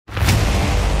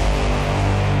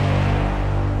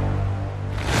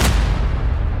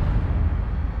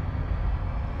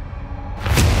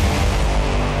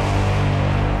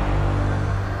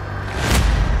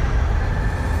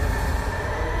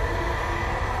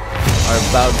are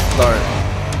about to start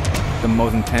the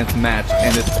most intense match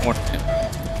in this tournament.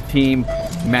 Team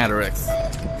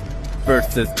MATERIX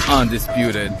versus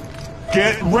Undisputed.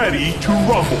 Get ready to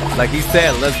rumble. Like he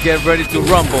said, let's get ready to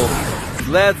rumble.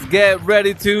 Let's get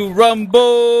ready to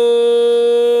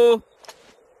rumble.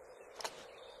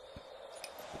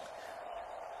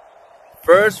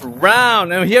 First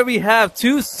round, and here we have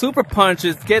two super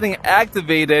punches getting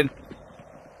activated.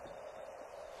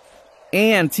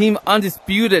 And Team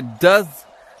Undisputed does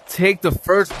take the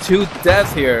first two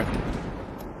deaths here.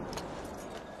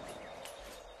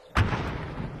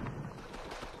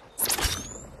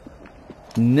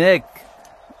 Nick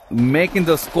making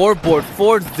the scoreboard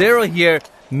 4-0 here.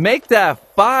 Make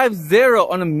that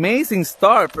 5-0. An amazing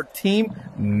start for Team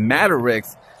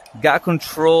MATERIX. Got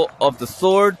control of the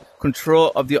sword,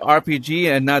 control of the RPG,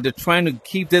 and now they're trying to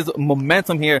keep this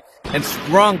momentum here. And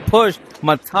strong push.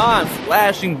 Matan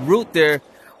slashing Root there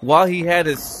while he had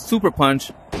his super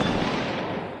punch.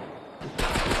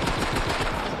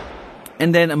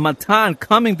 And then Matan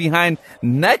coming behind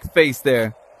neck face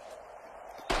there.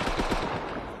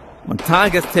 Matan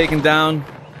gets taken down.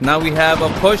 Now we have a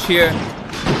push here.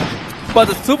 But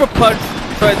the super punch,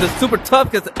 the super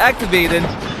tough gets activated.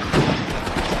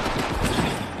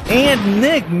 And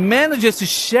Nick manages to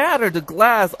shatter the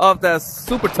glass of that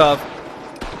super tough.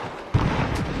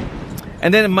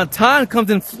 And then Matan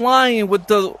comes in flying with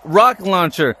the rocket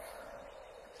launcher.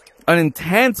 An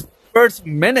intense first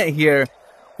minute here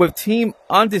with Team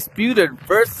Undisputed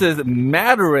versus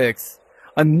MATERIX.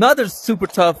 Another super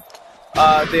tough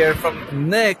there from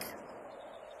Nick.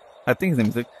 I think his name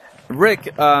is Rick. Rick,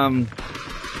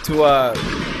 to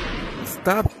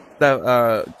stop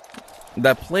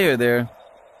that player there.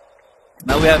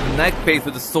 Now we have neck face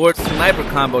with the sword sniper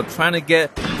combo, trying to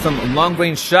get some long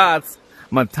range shots.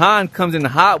 Matan comes in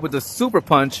hot with the super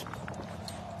punch.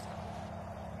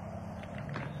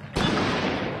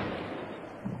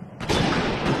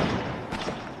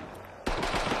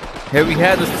 Here we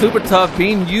have the super tough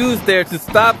being used there to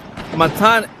stop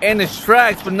Matan in his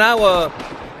tracks, but now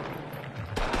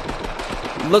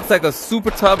looks like a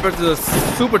super tough versus a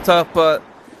super tough, but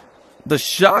the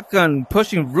shotgun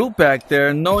pushing Root back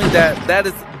there, knowing that that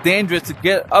is dangerous to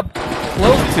get up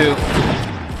close to.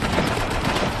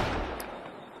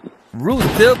 Root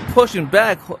still pushing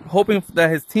back, hoping that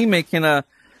his teammate can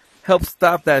help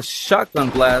stop that shotgun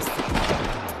blast.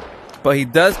 But he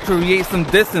does create some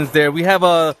distance there. We have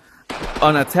an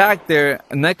attack there.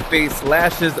 Neck face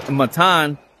slashes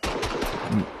Matan.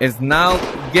 Is now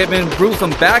giving Root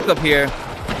some backup here.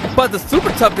 But the super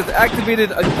tough gets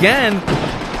activated again,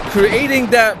 creating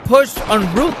that push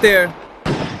on Root there.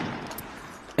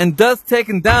 And does take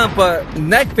him down, but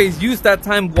Neckface used that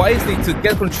time wisely to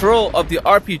get control of the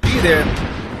RPG there.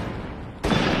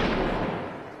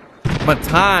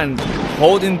 Matan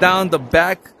holding down the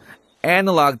back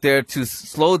analog there to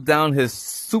slow down his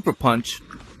super punch.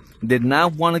 Did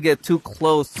not want to get too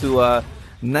close to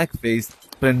Neckface,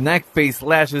 but Neckface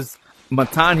slashes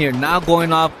Matan here, now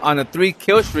going off on a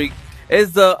 3-kill streak.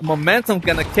 Is the momentum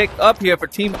gonna kick up here for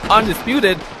Team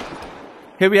Undisputed?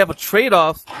 Here we have a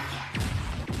trade-off.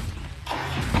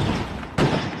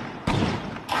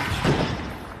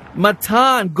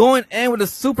 Matan going in with a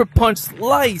super punch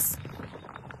slice.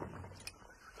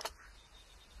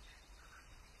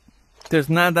 There's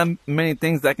not that many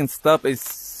things that can stop a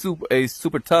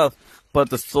super tough, but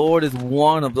the sword is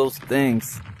one of those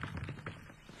things.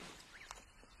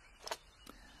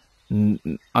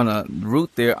 On a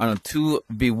Root there on a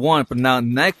 2v1, but now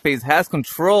Neckface has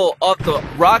control of the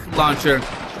rocket launcher,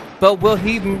 but will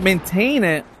he maintain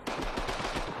it?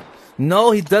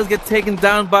 No, he does get taken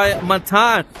down by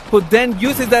Matan, who then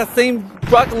uses that same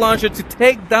rocket launcher to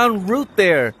take down Root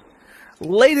there.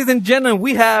 Ladies and gentlemen,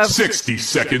 we have 60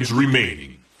 seconds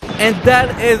remaining. And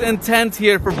that is intense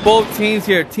here for both teams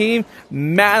here. Team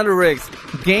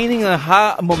MATERIX gaining a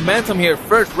high momentum here.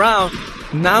 First round,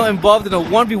 now involved in a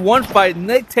 1v1 fight.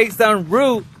 Nick takes down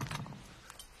Root.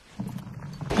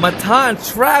 Matan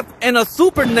trapped in a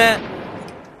super net.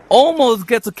 Almost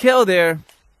gets a kill there.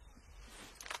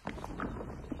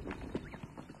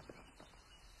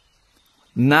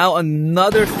 Now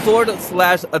another sword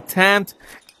slash attempt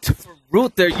for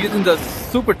Root there using the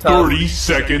super tough. 30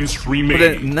 seconds remaining.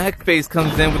 But then Neckface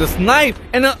comes in with a snipe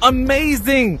and an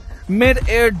amazing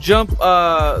mid-air jump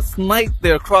snipe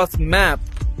there across the map.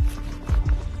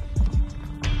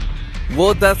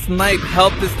 Will that snipe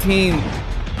help this team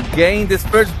gain this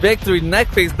first victory?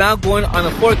 Neckface now going on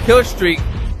a 4-kill streak.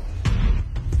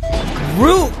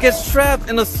 Root gets trapped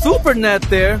in a super net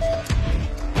there.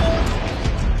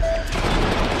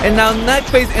 And now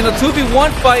Neckface in a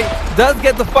 2v1 fight does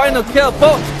get the final kill.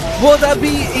 But Will that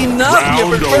be enough here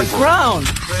for the first round?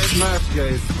 Great match,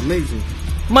 guys. Amazing.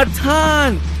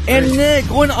 Matan and Nick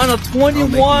going on a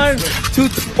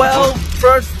 21-12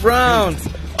 first round.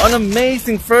 An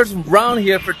amazing first round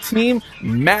here for Team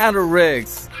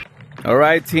MATERIX. All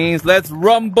right, teams, let's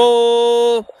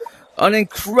rumble. An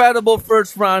incredible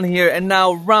first round here. And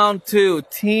now round 2,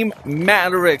 Team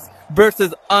MATERIX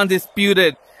versus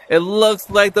Undisputed. It looks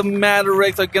like the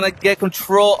MATERIX are going to get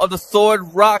control of the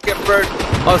sword rocket first.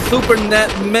 A super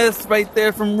net miss right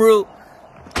there from Root.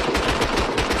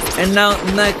 And now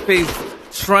Neckface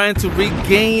trying to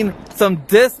regain some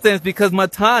distance because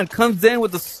Matan comes in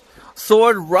with the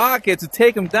sword rocket to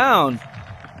take him down.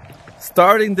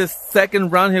 Starting this second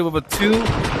round here with a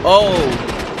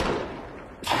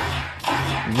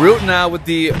 2-0. Root now with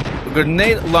the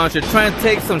grenade launcher trying to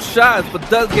take some shots, but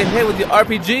does get hit with the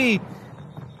RPG.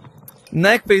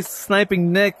 Neckface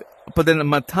sniping Nick, but then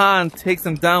Matan takes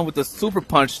him down with the super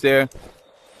punch there.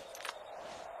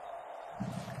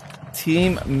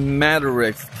 Team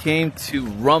MATERIX came to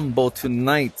rumble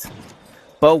tonight,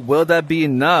 but will that be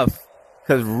enough?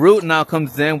 Because Root now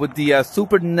comes in with the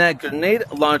super net grenade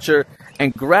launcher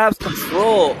and grabs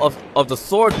control of the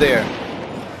sword there.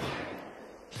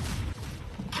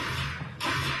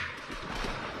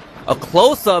 A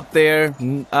close-up there,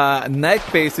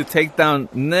 Neckface to take down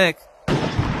Rick.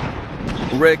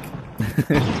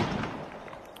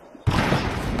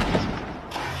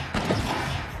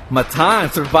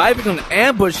 Matan surviving an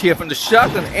ambush here from the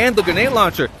shotgun and the grenade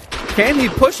launcher. Can he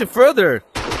push it further?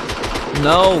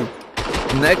 No.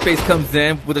 Neckface comes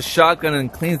in with a shotgun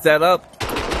and cleans that up.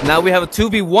 Now we have a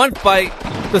 2v1 fight.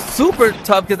 The super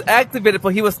tough gets activated,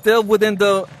 but he was still within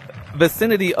the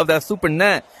vicinity of that super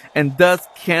net and does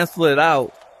cancel it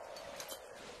out.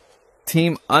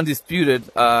 Team Undisputed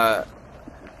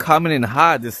coming in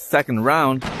hot this second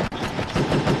round.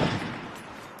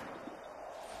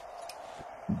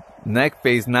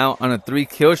 Neckface now on a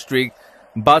 3-kill streak,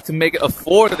 about to make it a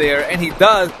 4 there, and he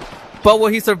does. But will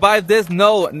he survive this?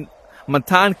 No.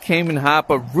 Matan came in hot,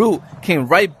 but Root came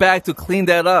right back to clean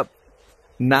that up.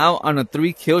 Now on a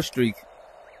 3-kill streak.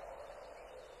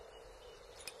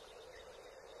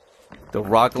 The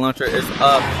rocket launcher is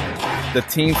up. The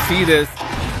team see this.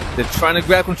 They're trying to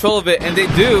grab control of it, and they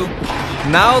do.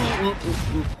 Now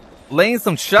laying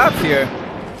some shots here.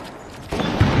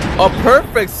 A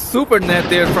perfect super net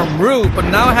there from Root, but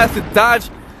now has to dodge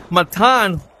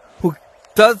Matan, who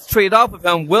does trade off with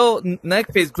him. Will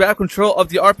Neckface grab control of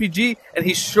the RPG? And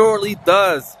he surely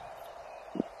does.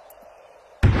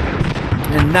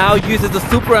 And now uses the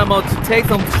super ammo to take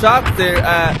some shots there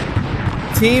at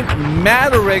Team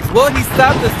MATERIX. Will he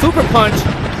stop the super punch?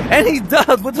 And he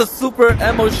does with the super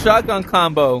ammo shotgun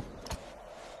combo.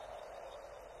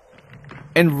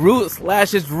 And Root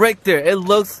slashes Rick there. It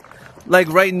looks like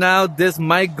right now this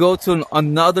might go to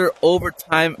another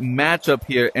overtime matchup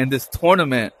here in this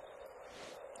tournament.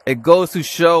 It goes to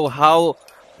show how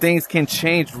things can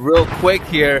change real quick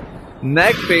here.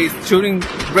 Neckface shooting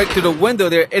Rick through the window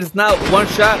there. It's not one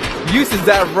shot. Uses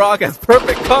that rock as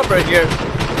perfect cover here,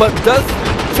 but does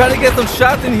try to get some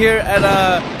shots in here at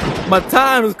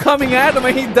Matan, who's coming at him,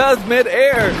 and he does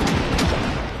mid-air.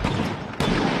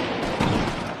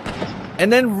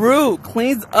 And then Root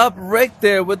cleans up Rick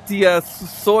there with the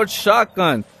sword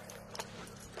shotgun.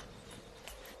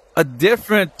 A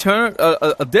different turn,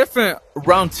 a different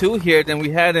round 2 here than we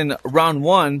had in round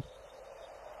 1.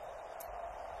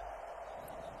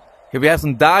 Here we have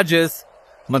some dodges.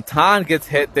 Matan gets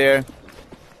hit there.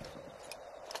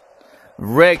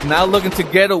 Rick now looking to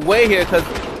get away here because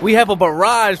we have a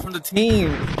barrage from the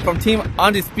team, from Team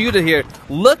Undisputed here,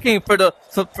 looking for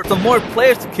some more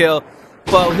players to kill.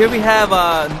 But here we have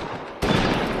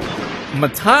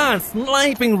Matan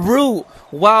sniping Root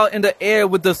while in the air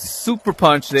with the super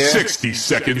punch there. 60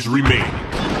 seconds remaining.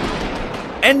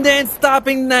 And then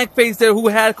stopping Neckface there, who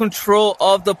had control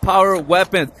of the power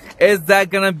weapons. Is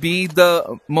that going to be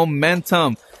the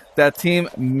momentum that Team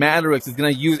MATERIX is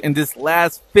going to use in this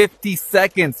last 50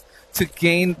 seconds to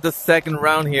gain the second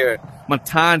round here?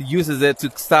 Matan uses it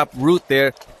to stop Root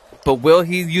there, but will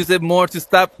he use it more to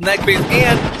stop Neckface?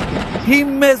 And he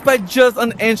missed by just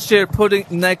an inch here, putting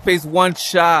Neckface one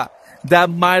shot.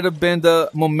 That might have been the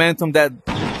momentum that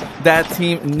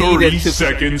team needed to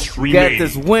get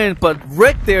this win. But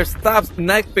Rick there stops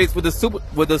Neckface with the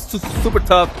super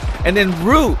tough, and then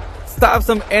Root stops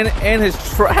him in his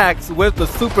tracks with the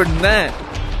super net.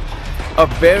 A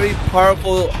very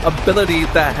powerful ability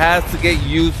that has to get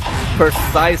used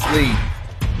precisely.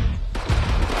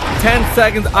 10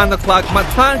 seconds on the clock.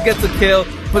 Matan gets a kill,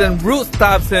 but then Root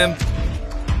stops him.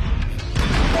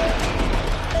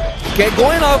 Get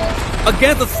going off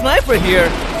against a sniper here,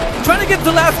 trying to get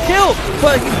the last kill,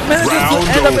 but he manages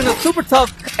to end up in a super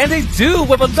tough, and they do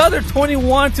with another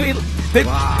 21 to 11.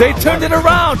 They turned it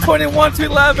around, 21 to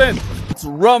 11. It's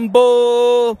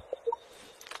Rumble.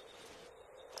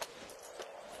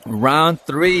 Round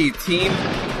 3, Team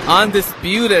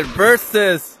Undisputed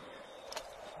versus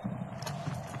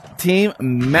Team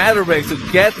MATERIX,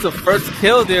 who gets the first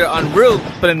kill there on Root,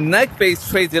 but Neckface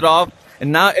trades it off,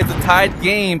 and now it's a tied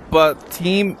game, but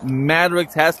Team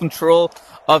MATERIX has control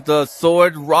of the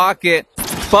sword rocket.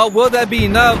 But will that be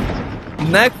enough?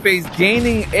 Neckface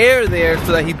gaining air there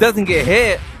so that he doesn't get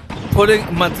hit, putting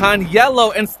Matan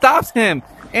yellow and stops him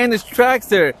and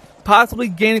distracts her, possibly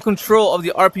gaining control of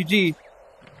the RPG.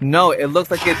 No, it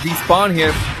looks like it despawned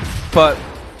here, but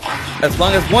as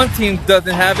long as one team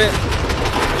doesn't have it,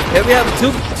 here we have a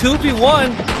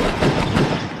 2v1.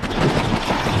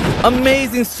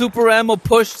 Amazing super ammo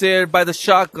push there by the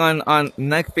shotgun on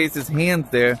Neckface's hands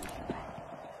there.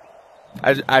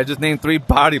 I just named 3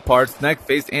 body parts, neck,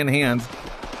 face, and hands.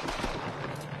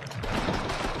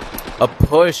 A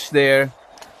push there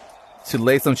to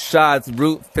lay some shots.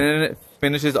 Root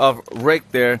finishes off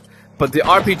Rick there. But the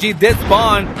RPG did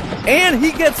spawn, and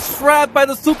he gets trapped by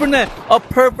the super net. A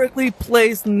perfectly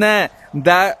placed net.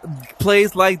 That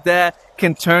plays like that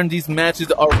can turn these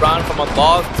matches around from a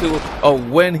loss to a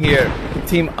win here.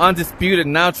 Team Undisputed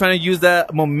now trying to use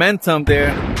that momentum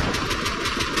there.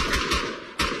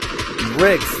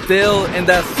 Rick still in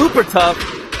that super tough,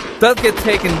 does get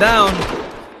taken down,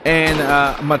 and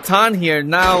Matan here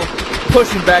now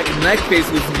pushing back Neckface,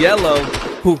 who's yellow,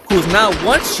 who's now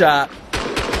one shot,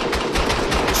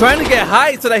 trying to get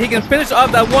high so that he can finish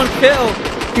off that one kill.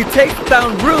 He takes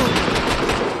down Root.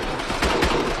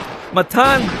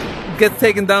 Matan gets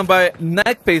taken down by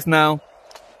Neckface now.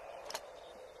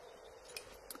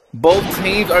 Both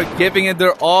teams are giving it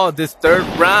their all this third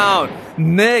round.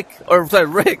 Rick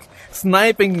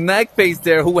sniping Neckface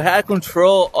there, who had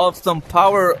control of some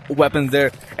power weapons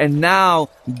there. And now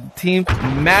Team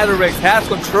MATERIX has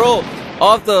control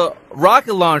of the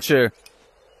rocket launcher.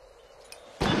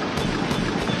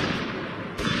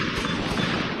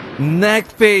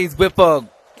 Neckface with a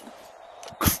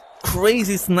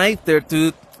crazy snipe there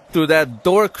through that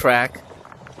door crack.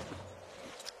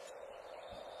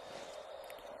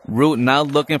 Root now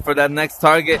looking for that next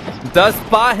target, does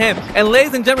spot him, and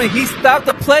ladies and gentlemen, he stopped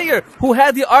the player who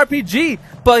had the RPG,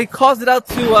 but he calls it out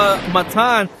to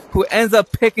Matan, who ends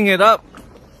up picking it up.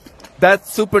 That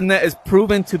super net is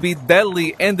proven to be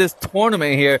deadly in this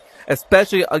tournament here,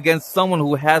 especially against someone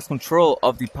who has control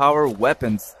of the power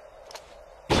weapons.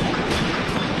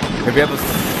 Here we have a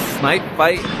snipe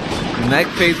fight,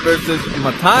 Neckface versus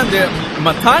Matan there.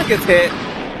 Matan gets hit,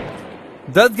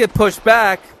 does get pushed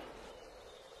back.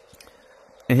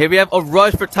 And here we have a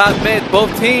rush for top mid, both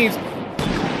teams.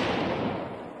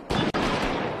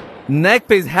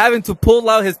 Neckface having to pull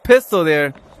out his pistol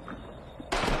there.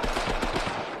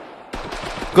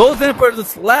 Goes in for the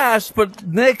slash, but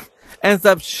Nick ends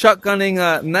up shotgunning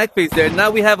Neckface there.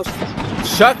 Now we have a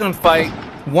shotgun fight.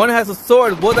 One has a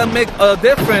sword. Will that make a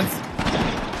difference?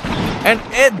 And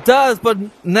it does, but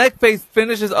Neckface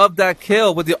finishes up that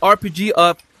kill with the RPG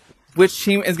up. Which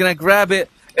team is going to grab it?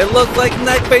 It looks like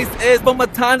Neckface is, but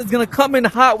Matan is going to come in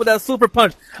hot with that super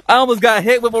punch. I almost got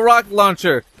hit with a rocket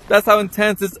launcher. That's how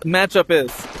intense this matchup is.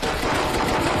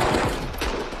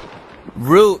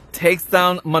 Root takes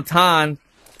down Matan.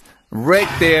 Rick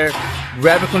there,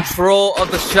 grabbing control of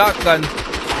the shotgun.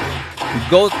 He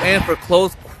goes in for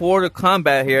close quarter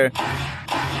combat here.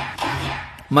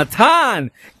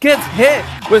 Matan gets hit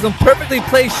with some perfectly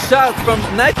placed shots from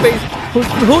Neckface,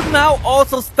 who now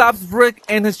also stops Rick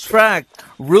in his track.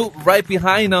 Root right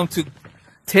behind him to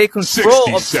take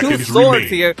control of 2 swords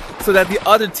here so that the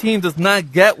other team does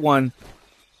not get one.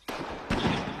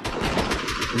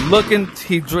 Looking,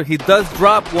 he does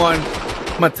drop one.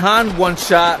 Matan one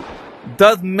shot,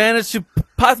 does manage to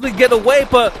possibly get away,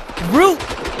 but Root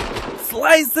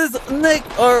slices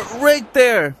Rick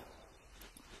there.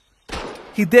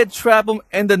 He did trap him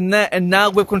in the net, and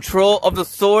now with control of the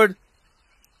sword.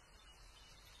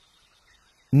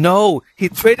 No, he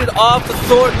traded off the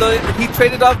sword. He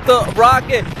traded off the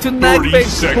rocket to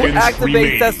Neckface, who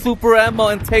activates that super ammo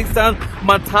and takes down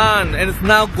Matan, and is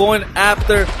now going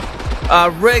after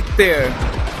Rick there.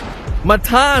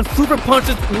 Matan super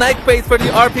punches Neckface for the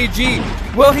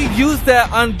RPG. Will he use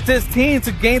that on this team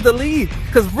to gain the lead?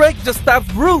 Because Rick just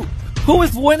stops Root, who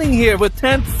is winning here with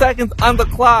 10 seconds on the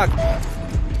clock.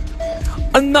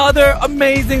 Another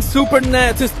amazing super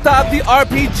net to stop the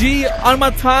RPG on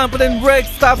Matan, but then Rick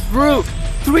stops Root.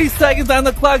 3 seconds on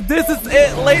the clock. This is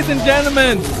it, ladies and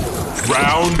gentlemen.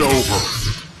 Round over.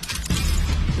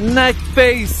 Neck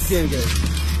face. Again,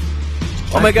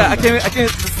 guys. Oh my god, I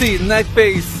can't see. Neck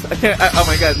face. Oh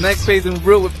my god, neck face and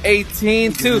real with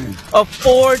 18 to a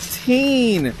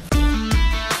 14.